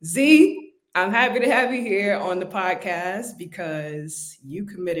Z, I'm happy to have you here on the podcast because you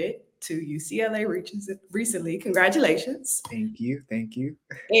committed to UCLA recently. Congratulations. Thank you. Thank you.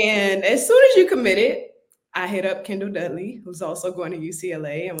 And as soon as you committed, I hit up Kendall Dudley, who's also going to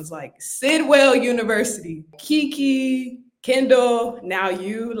UCLA, and was like, Sidwell University, Kiki, Kendall, now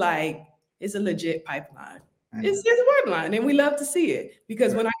you, like, it's a legit pipeline. I know. It's a pipeline, and we love to see it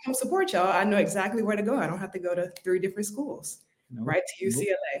because when I come support y'all, I know exactly where to go. I don't have to go to three different schools, Nope. right to Nope.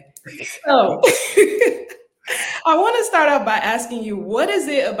 UCLA. Exactly. So I want to start out by asking you, what is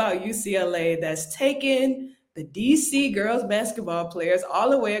it about UCLA that's taken the DC girls basketball players all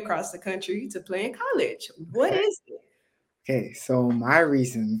the way across the country to play in college? What Okay. is it? Okay. So my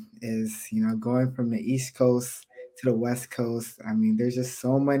reason is, going from the East Coast to the West Coast. I mean, there's just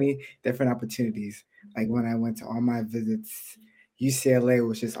so many different opportunities. Like when I went to all my visits, UCLA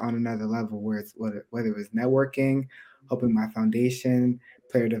was just on another level where it's whether it was networking, helping my foundation,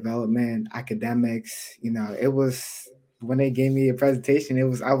 player development, academics. It was when they gave me a presentation,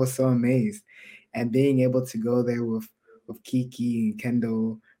 I was so amazed, and being able to go there with Kiki and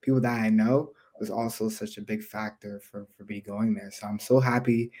Kendall, people that I know, was also such a big factor for me going there. So I'm so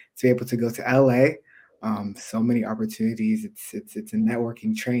happy to be able to go to LA. So many opportunities. It's a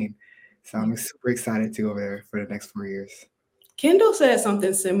networking train. So I'm super excited to go there for the next 4 years. Kendall said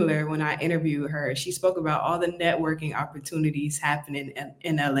something similar when I interviewed her. She spoke about all the networking opportunities happening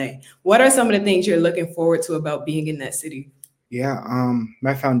in LA. What are some of the things you're looking forward to about being in that city? Yeah,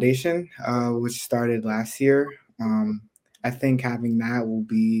 my foundation, which started last year, I think having that will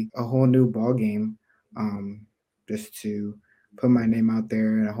be a whole new ball game, um, just to put my name out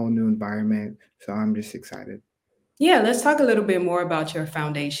there in a whole new environment. So I'm just excited. Yeah, let's talk a little bit more about your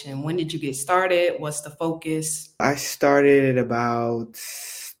foundation. When did you get started? What's the focus? I started about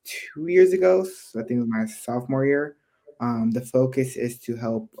 2 years ago. So I think it was my sophomore year. The focus is to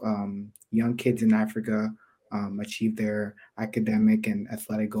help young kids in Africa achieve their academic and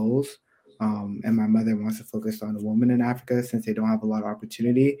athletic goals. And my mother wants to focus on the women in Africa since they don't have a lot of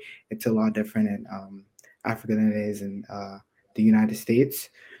opportunity. It's a lot different in Africa than it is in the United States.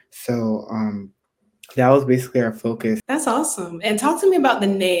 So that was basically our focus. That's awesome. And talk to me about the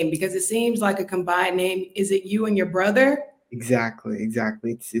name because it seems like a combined name. Is it you and your brother? Exactly,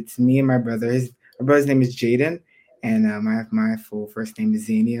 exactly. It's me and my brother. My brother's name is Jaden, and my full first name is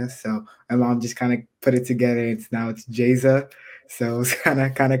Zania. So my mom just kind of put it together. It's Jaza, so it's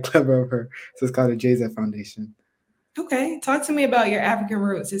kind of clever of her. So it's called the Jaza Foundation. Okay. Talk to me about your African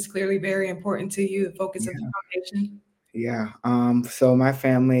roots. It's clearly very important to you, the focus of the Yeah, foundation. yeah. So my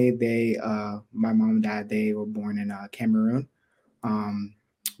family, my mom and dad, they were born in Cameroon. Um,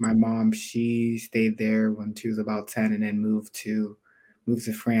 my mom, she stayed there when she was about 10, and then moved to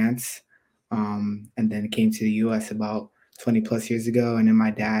France, and then came to the U.S. about 20 plus years ago. And then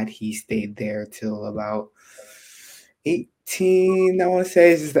my dad, he stayed there till about 18. I want to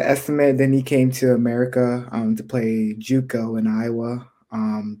say is just the estimate. Then he came to America to play JUCO in Iowa.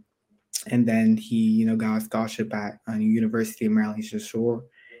 And then he, got a scholarship at University of Maryland Eastern Shore,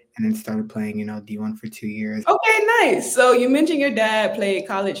 and then started playing, D1 for 2 years. Okay, nice. So you mentioned your dad played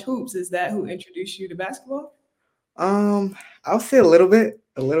college hoops. Is that who introduced you to basketball? Um, I'll say a little bit,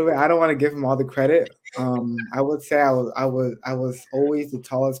 a little bit. I don't want to give him all the credit. I would say I was always the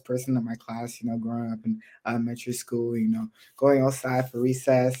tallest person in my class. Growing up in elementary school. Going outside for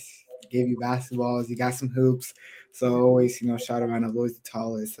recess, gave you basketballs, you got some hoops. So always, shot around. I was always the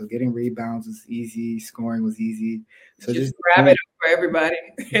tallest. So getting rebounds was easy, scoring was easy. So Just just grab it up for everybody.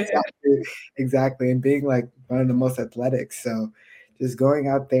 exactly, exactly, and being like one of the most athletic. So just going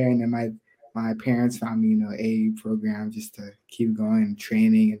out there, and then my parents found me, AAU program just to keep going and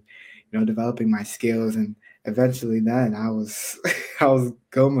training and developing my skills, and eventually then I was I was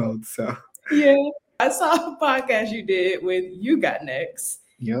go mode. So Yeah. I saw a podcast you did with You Got Next,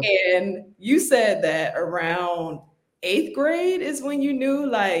 yep, and you said that around eighth grade is when you knew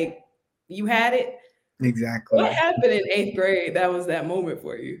like you had it. What exactly. happened in eighth grade that was that moment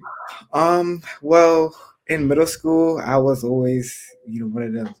for you? Well, in middle school, I was always, one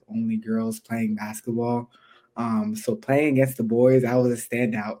of the only girls playing basketball. So playing against the boys, I was a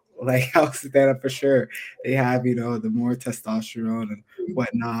standout. Like I was a standout for sure. They have, the more testosterone and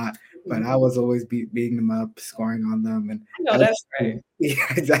whatnot, but I was always beating them up, scoring on them, and I know I that's just right. knew,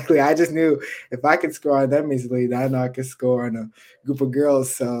 yeah, exactly. I just knew if I could score on them easily, then I know I could score on a group of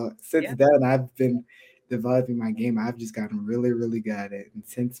girls. So since Yeah. then, I've been developing my game. I've just gotten really, really good at it. And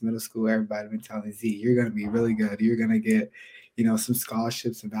since middle school, everybody been telling me, Z, you're gonna be really good. You're gonna get, some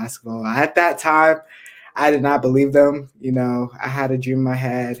scholarships in basketball. At that time, I did not believe them. I had a dream in my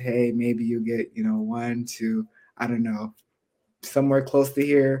head. Hey, maybe you get, one, two, I don't know, somewhere close to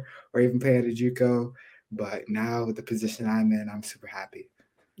here or even play at a JUCO. But now with the position I'm in, I'm super happy.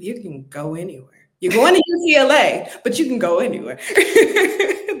 You can go anywhere. You're going to UCLA, but you can go anywhere.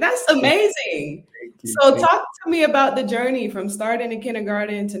 That's amazing. Thank you. So talk to me about the journey from starting in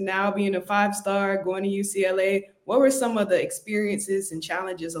kindergarten to now being a 5-star, going to UCLA. What were some of the experiences and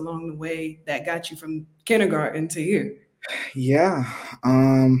challenges along the way that got you from kindergarten to here? Yeah.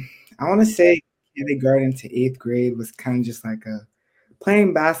 I want to say kindergarten to eighth grade was kind of just like a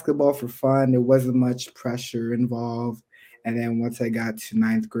playing basketball for fun. There wasn't much pressure involved. And then once I got to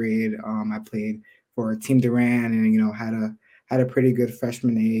ninth grade, I played for Team Duran, and had a pretty good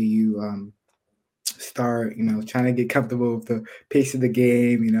freshman AAU start. Trying to get comfortable with the pace of the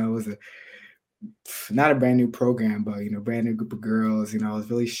game. It was not a brand new program, but brand new group of girls. I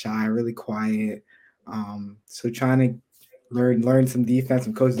was really shy, really quiet. So trying to learn some defense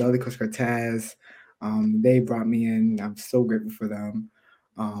from Coach Dudley, Coach Cortez. They brought me in. I'm so grateful for them.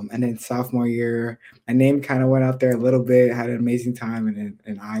 And then sophomore year, my name kind of went out there a little bit. Had an amazing time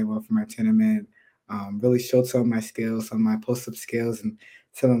in Iowa for my tournament. Really showed some of my skills, some of my post-up skills, and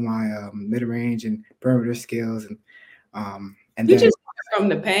some of my mid-range and perimeter skills. And You then just went from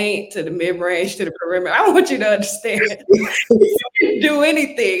the paint to the mid-range to the perimeter. I want you to understand. You didn't do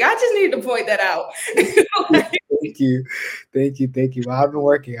anything. I just need to point that out. Thank you. Thank you. Thank you. Well, I've been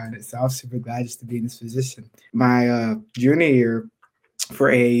working on it, so I'm super glad just to be in this position. My junior year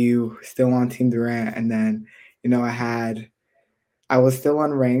for AAU, still on Team Durant, and then, I was still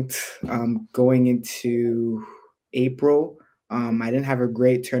unranked going into April. I didn't have a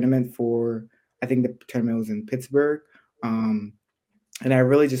great tournament I think the tournament was in Pittsburgh. And I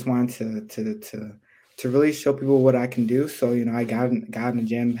really just wanted to really show people what I can do. So, I got in the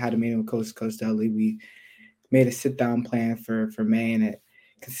gym, had a meeting with Coach Dudley. We made a sit down plan for May, and it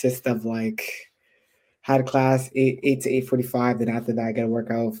consists of had a class 8 to 8:45. Then after that, I got to work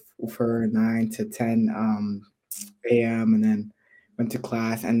out for 9 to 10 a.m. and then went to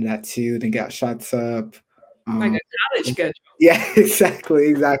class, ended at 2, then got shots up. Like a college schedule. Yeah,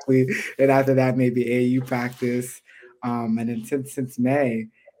 exactly. And after that, maybe AAU practice. And then since May,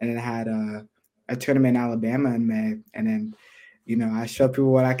 and then I had a tournament in Alabama in May, and then I showed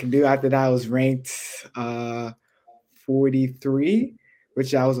people what I can do. After that, I was ranked 43,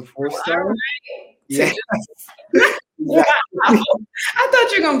 which I was a 4-star. Right. Yes. Wow. I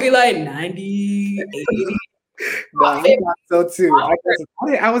thought you were gonna be like 90, 80. No, I thought so too.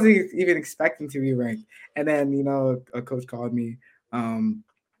 I wasn't even expecting to be ranked. And then, a coach called me, and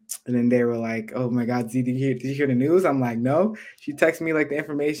then they were like, "Oh my God, Z, did you hear the news?" I'm like, "No." She texted me the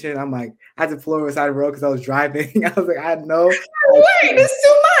information. I'm like, I had to pull over the side of the road because I was driving. I was like, I know. Wait,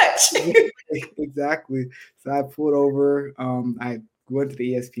 it's too much. Exactly. So I pulled over. I went to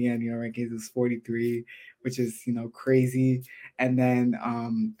the ESPN, rankings was 43, which is, crazy. And then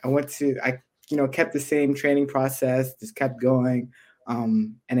I kept the same training process, just kept going.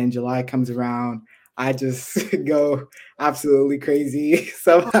 And then July comes around, I just go absolutely crazy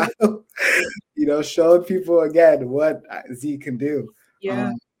somehow, showing people again what Z can do.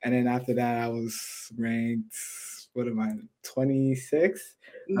 Yeah. And then after that, I was ranked, what am I, 26,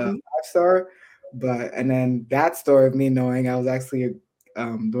 5-star. And then that story of me knowing I was actually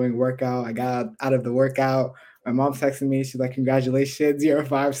doing workout, I got out of the workout. My mom texted me. She's like, "Congratulations, you're a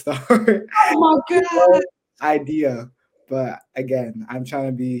 5-star." Oh my God. Idea, but again, I'm trying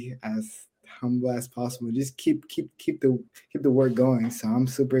to be as humble as possible. Just keep the work going. So I'm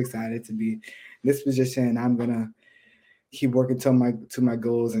super excited to be in this position. I'm gonna keep working to my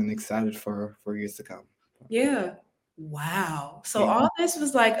goals and excited for years to come. Yeah. Wow. So Yeah. all this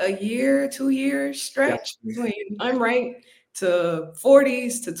was like a year, 2 year stretch between unranked to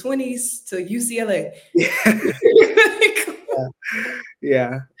 40s to 20s to UCLA.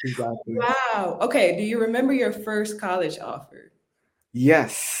 Yeah, exactly. Wow. Okay. Do you remember your first college offer?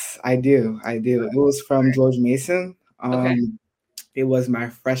 Yes, I do. It was from George Mason. Okay. It was my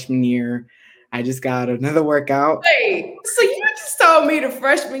freshman year. I just got another workout. Wait, so you just told me the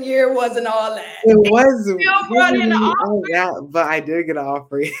freshman year wasn't all that? It was brought in an all that, but I did get an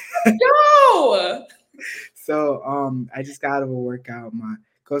offer. No. So I just got out of a workout. My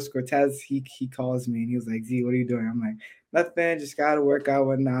coach Cortez, he calls me and he was like, "Z, what are you doing?" I'm like, "Nothing, just got a workout,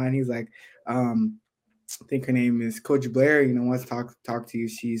 whatnot." And he's like, I think her name is Coach Blair, wants to talk to you.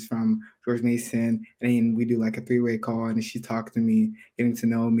 She's from George Mason. And then we do like a 3-way call, and she talked to me, getting to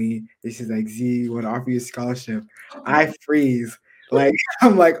know me. And she's like, "Z, want to offer you a scholarship." I freeze.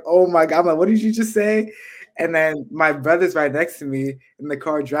 I'm like, "Oh my God." I'm like, "What did you just say?" And then my brother's right next to me in the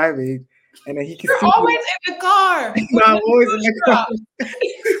car driving. And then he can see always me. in the car. No, I'm always in the car.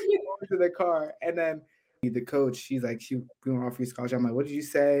 Always in the car. And then The coach, she's like, we want to offer you a scholarship. I'm like, what did you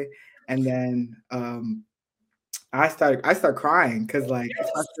say? And then I start crying because like it's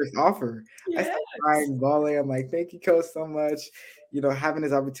my Yes. first offer. I start Yes. crying, bawling. I'm like, thank you, coach, so much. Having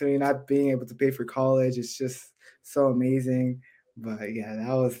this opportunity, not being able to pay for college, it's just so amazing. But yeah, that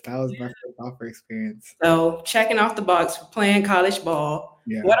was my first offer experience. So checking off the box for playing college ball.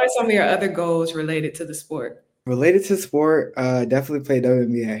 Yeah. What are some of your other goals related to the sport? Related to sport, definitely play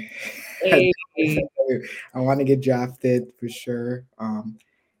WNBA. Hey, I want to get drafted for sure.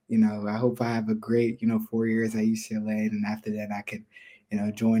 I hope I have a great, 4 years at UCLA, and after that, I could,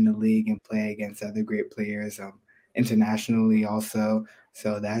 join the league and play against other great players, internationally also.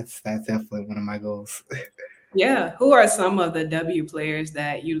 So that's definitely one of my goals. yeah. Who are some of the W players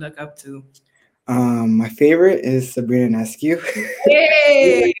that you look up to? My favorite is Sabrina Nescu.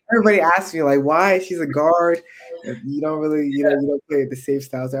 Hey. Everybody asks me like, why? She's a guard. You don't really, you don't play the safe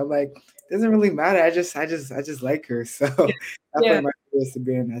styles. I'm like, doesn't really matter. I just like her. So Yeah. definitely my favorite is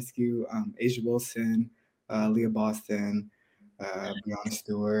Sabrina Nescu, Asia Wilson, Leah Boston, Breonna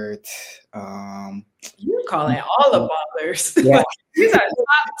Stewart. Um, You're calling all the ballers. yeah, Like, these are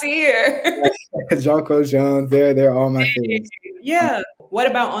top tier. Jonko Jones. They're all my favorites. Yeah. What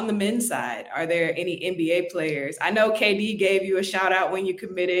about on the men's side? Are there any NBA players? I know KD gave you a shout out when you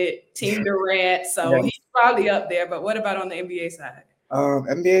committed Team Durant, so he's Yes. probably up there. But what about on the NBA side?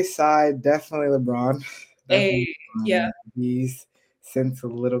 NBA side, definitely LeBron. Hey, Definitely yeah. LeBron. He's since a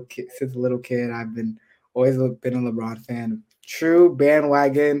little kid, I've been always been a LeBron fan. True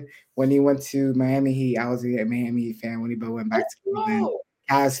bandwagon. When he went to Miami Heat, I was a Miami Heat fan. When he went back Let's to Cleveland, go.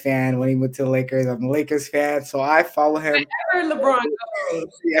 Cavs fan. When he went to the Lakers, I'm a Lakers fan. So I follow him. Wherever LeBron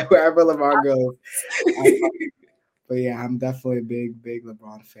goes. Yeah, wherever LeBron goes. But yeah, I'm definitely a big, big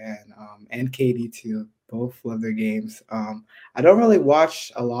LeBron fan, and KD too. Both love their games. I don't really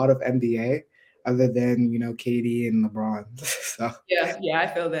watch a lot of NBA other than KD and LeBron. So Yeah, yeah, I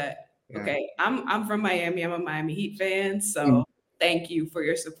feel that. yeah, Okay, I'm from Miami. I'm a Miami Heat fan, mm, so thank you for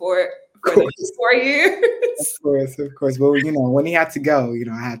your support of for the course, 4 years. of course, of course. Well, when he had to go,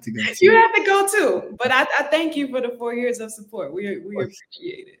 I had to go You too. have to go too, but I thank you for the 4 years of support. We Of course,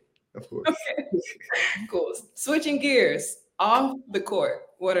 appreciate it. of course. Cool. Switching gears off the court.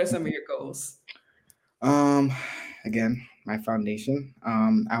 What are some of your goals? Um, Again, my foundation.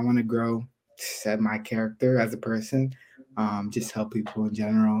 I want to grow, set my character as a person. Just help people in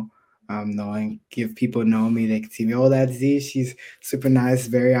general. Give people know me. They can see me. Oh, that's Z. She's super nice,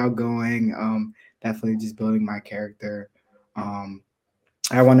 very outgoing. Definitely just building my character. Um,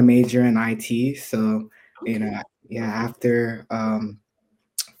 I want to major in IT. So, Okay. yeah, after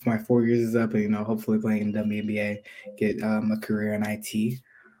my 4 years is up, and hopefully playing in WNBA, get a career in IT.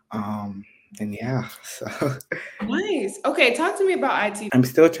 Um, and yeah, so Nice. Okay, talk to me about IT. I'm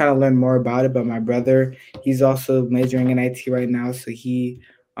still trying to learn more about it. But my brother, he's also majoring in IT right now, so he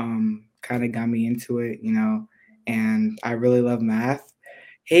kind of got me into it, And I really love math.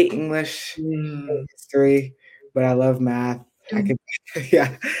 Hate English, hate Mm. history, but I love math. I can,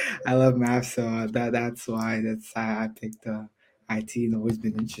 yeah, I love math, so that's why I picked IT and always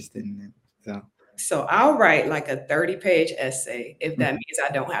been interested in it. So So I'll write like a 30-page essay if that means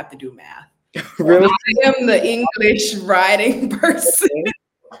I don't have to do math. So really, I am the English writing person.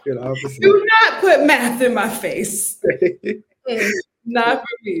 good opposite. Do not put math in my face. Not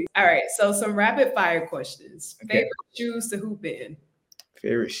for me. All right. So some rapid fire questions. Okay. Favorite shoes to hoop in?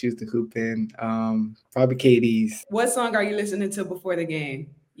 Favorite shoes to hoop in? Probably KD's. What song are you listening to before the game?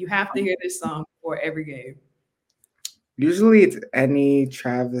 You have to hear this song before every game. Usually it's any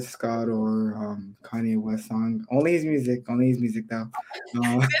Travis Scott or Kanye West song. Only his music. Only his music though.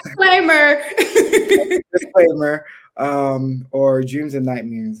 Disclaimer. Disclaimer. Or Dreams and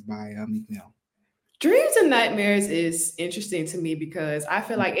Nightmares by Meek Mill. Dreams and Nightmares is interesting to me because I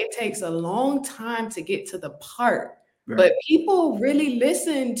feel like it takes a long time to get to the part, Right. but people really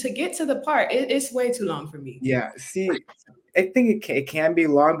listen to get to the part. It's way too long for me. Yeah. See, I think it can be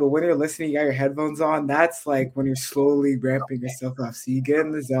long, but when you're listening, you got your headphones on. That's like when you're slowly ramping yourself up. So you get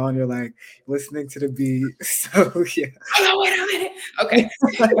in the zone. You're like listening to the beat. So yeah. Hold on, wait a minute. Okay.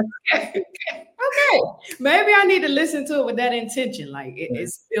 Okay. Okay. Maybe I need to listen to it with that intention. Like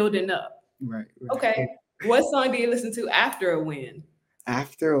it's building up. Right. Okay. What song do you listen to after a win?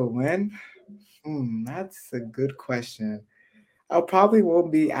 After a win, that's a good question. I probably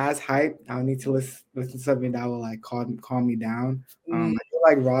won't be as hyped. I'll need to listen to something that will like calm me down. Mm, I feel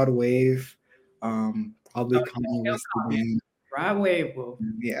like Rod Wave, probably okay, Kanye he'll West call me. again. Rod Wave will.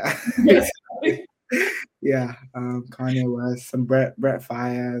 Yeah, Yes. yeah. Kanye West, some Brett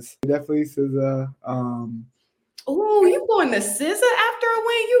Fayez, definitely SZA. Oh, you going to scissor after a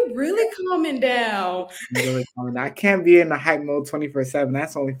win? You really calming down. Really calm. I can't be in the hype mode 24/7.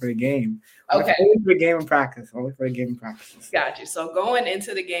 That's only for the game. Okay, Only for the game and practice. Only for the game and practice. got you. So going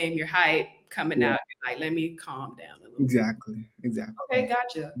into the game, you're hype. Coming Yeah, out, you're like, let me calm down a little bit. exactly. Okay, Exactly.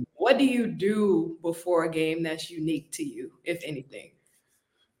 gotcha. What do you do before a game that's unique to you, if anything?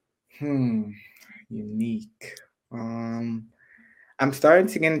 Hmm. Unique. Um, I'm starting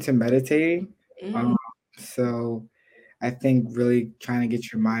to get into meditating. Mm, Um, so I think really trying to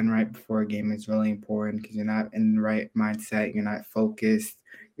get your mind right before a game is really important because you're not in the right mindset, you're not focused,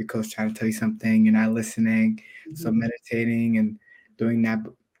 your coach trying to tell you something, you're not listening. So mhm. meditating and doing that,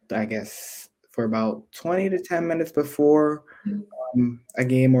 I guess, for about 20 to 10 minutes before a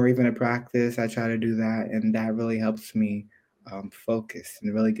game or even a practice, I try to do that, and that really helps me focus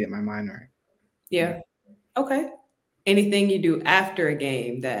and really get my mind right. Yeah. Yeah. Okay. Anything you do after a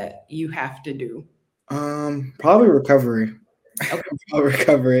game that you have to do? Probably recovery. Okay. Probably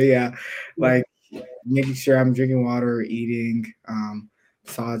recovery, yeah. Yeah. Like making sure I'm drinking water, eating,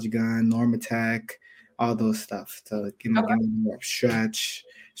 massage gun, Normatec, all those stuff. So give Okay. me more stretch.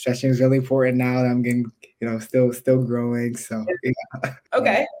 Stretching is really important now that I'm getting, still growing. So yeah. Yeah.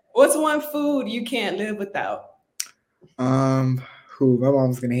 Okay. What's one food you can't live without? Um, who my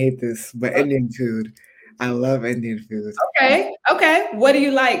mom's gonna hate this, but Indian food. I love Indian food. Okay. Okay. What do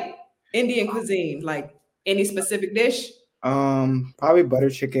you like? Indian cuisine, like any specific dish? Probably butter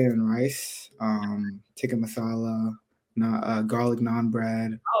chicken and rice. Tikka masala, garlic naan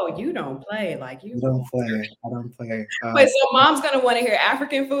bread. Oh, you don't play like I you going. don't play. I don't play. Wait, so mom's gonna want to hear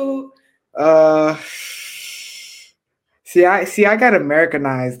African food? Uh, I got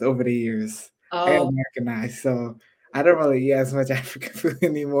Americanized over the years. I got Oh, Americanized, so I don't really eat as much African food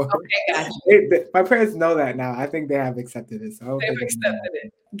anymore. okay, got you. My parents know that now. I think they have accepted it, so I don't They've think it's accepted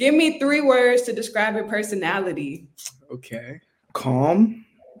it. Give me three words to describe your personality. okay. Calm.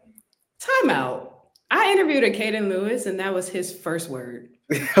 Timeout. I interviewed a Caden Lewis, and that was his first word.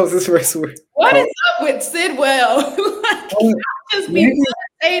 That was his first word. What Calm. is up with Sidwell? Like, Oh, just be maybe,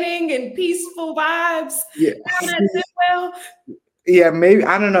 meditating and peaceful vibes yeah. down at Sidwell. Yeah, maybe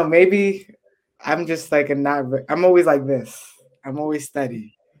I don't know. Maybe I'm just like a not. I'm always like this. I'm always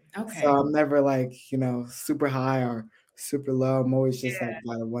steady, so Okay. I'm never like super high or super low. I'm always just like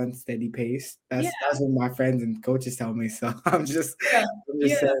by one steady pace. Yeah. That's what my friends and coaches tell me. So Yeah. I'm just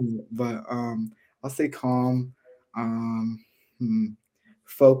Yeah. saying it. But I'll say calm, um, hmm,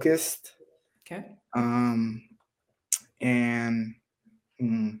 focused, Okay. um, and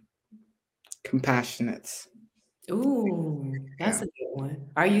hmm, compassionate. Ooh, that's Yeah. a good one.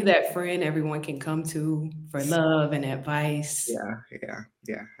 Are you that friend everyone can come to for love and advice? Yeah.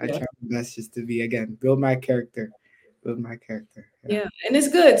 I Yeah. try my best just to be again, build my character. Build my character. Yeah. Yeah. And it's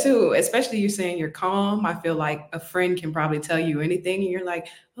good too, especially you saying you're calm. I feel like a friend can probably tell you anything and you're like,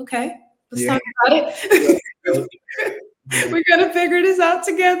 okay, let's Yeah. talk about Yeah. it. Exactly. We're gonna figure this out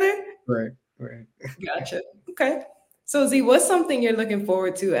together. Right. Right. Gotcha. Okay. So Z, what's something you're looking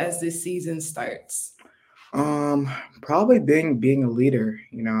forward to as this season starts? Um, Probably being a leader.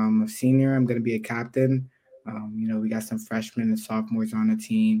 I'm a senior. I'm gonna be a captain. We got some freshmen and sophomores on the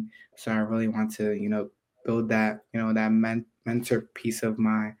team, so I really want to, build that, that mentor piece of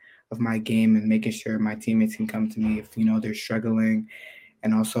my game and making sure my teammates can come to me if they're struggling,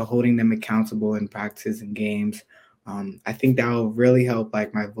 and also holding them accountable in practices and games. I think that will really help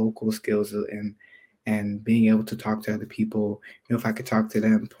like my vocal skills and being able to talk to other people. If I could talk to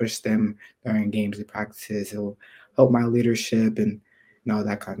them, push them during games and practices, it will help my leadership and all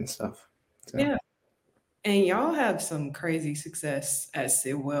that kind of stuff. So Yeah. And y'all have some crazy success at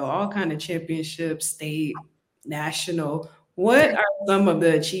Sidwell, all kind of championships, state, national. What are some of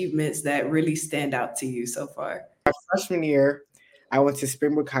the achievements that really stand out to you so far? freshman year, I went to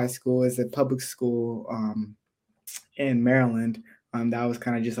Springbrook High School as a public school. In Maryland. That was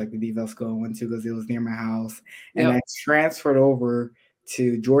kind of just like the DVL school I went to because it was near my house. And Yep. I transferred over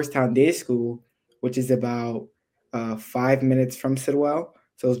to Georgetown Day School, which is about 5 minutes from Sidwell.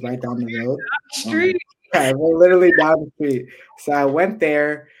 So it was right down the road. Um, Street. yeah, we're literally down the street. So I went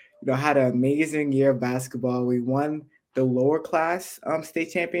there, had an amazing year of basketball. We won the lower class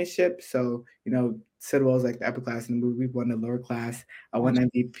state championship. So, Sidwell was like the upper class in the movie. We won the lower class. I won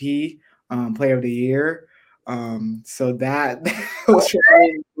MVP, player of the year. So that was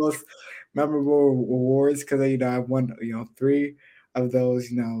probably the most memorable awards because I won three of those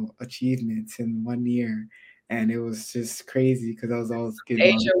achievements in 1 year, and it was just crazy because I was always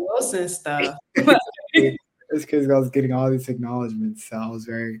getting all Asia Wilson stuff. it's because I was getting all these acknowledgments. So I was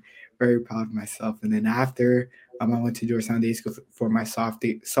very very proud of myself. And then after I went to Georgetown Day School for my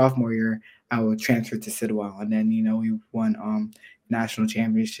sophomore year, I would transfer to Sidwell, and then we won national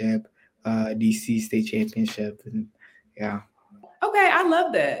championship, DC state championship, and yeah. Okay, I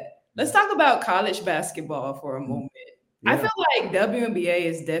love that. Let's talk about college basketball for a moment. I Yeah. feel like WNBA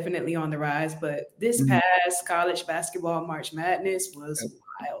is definitely on the rise, but this Mhm. past college basketball March Madness was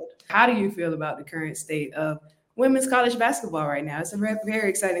wild. How do you feel about the current state of women's college basketball right now? It's a very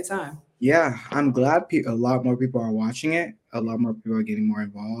exciting time. Yeah, I'm glad a lot more people are watching it. A lot more people are getting more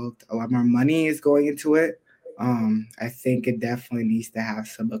involved. A lot more money is going into it. I think it definitely needs to have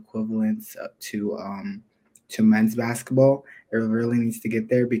some equivalence to men's basketball. It really needs to get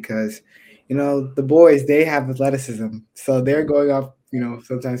there because, the boys, they have athleticism, so they're going off,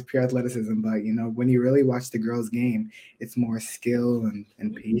 sometimes pure athleticism. But when you really watch the girls' game, it's more skill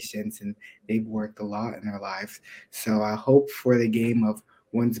and patience, and they've worked a lot in their lives. So I hope for the game of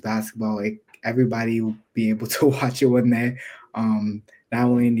women's basketball, everybody will be able to watch it one day, not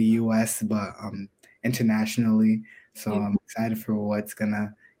only in the U.S. but internationally. So I'm excited for what's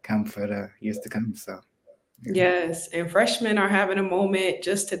gonna come for the years to come. So yeah. Yes, and freshmen are having a moment.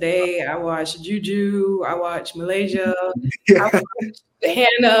 Just today, I watched Juju, I watched Malaysia, I Yeah. watched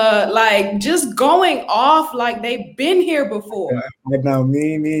Hannah, like just going off like they've been here before. I know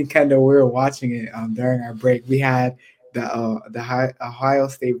me and Kendall, we were watching it during our break. We had the Ohio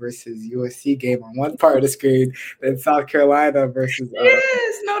State versus USC game on one part of the screen, then South Carolina versus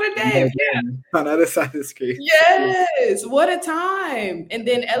Yes, Notre Dame. Notre Dame on the other side of the screen. Yes, what a time. And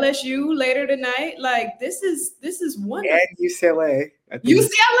then LSU later tonight. Like this is wonderful. And UCLA, I think,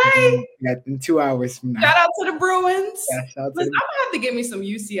 UCLA. yeah, in 2 hours from now. Shout out to the Bruins. Yeah, shout out to Listen, them. I'm gonna have to get me some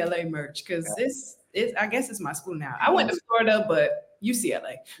UCLA merch because this is, I guess it's my school now. I went to Florida, but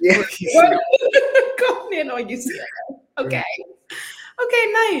UCLA. Yeah, We're going in on UCLA. Okay.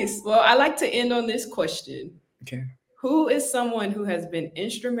 Okay, nice. Well, I like to end on this question. okay. Who is someone who has been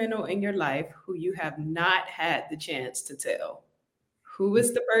instrumental in your life who you have not had the chance to tell? Who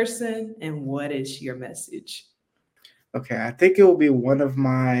is the person and what is your message? Okay, I think it will be one of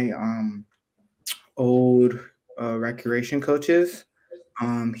my old recreation coaches.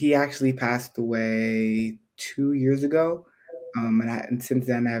 He actually passed away 2 years ago, and since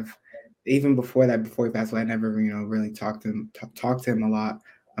then even before that, before he passed away, I never really talked to him a lot.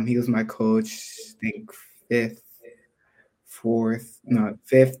 He was my coach, I think fifth, fourth, no,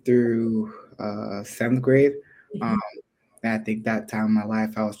 fifth through seventh grade. Um, and I think that time in my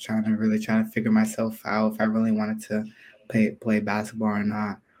life, I was trying to figure myself out if I really wanted to play basketball or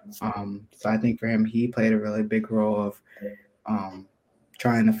not. So I think for him, he played a really big role of um,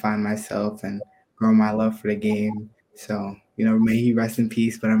 trying to find myself and grow my love for the game. So may he rest in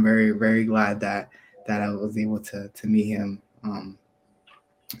peace. But I'm very very glad that I was able to meet him.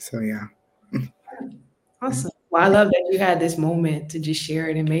 So yeah. Awesome. Well, I love that you had this moment to just share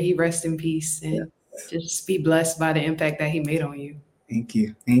it and may he rest in peace Yeah. and just be blessed by the impact that he made on you. Thank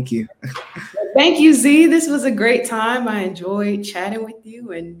you. Thank you. Thank you, Z. This was a great time. I enjoyed chatting with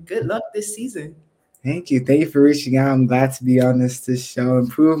you and good luck this season. Thank you. Thank you for reaching out. I'm glad to be on this show.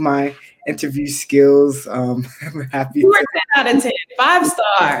 Improve my interview skills. I'm happy You were to. 10 out of 10. 5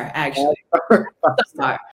 star, actually. 5 star.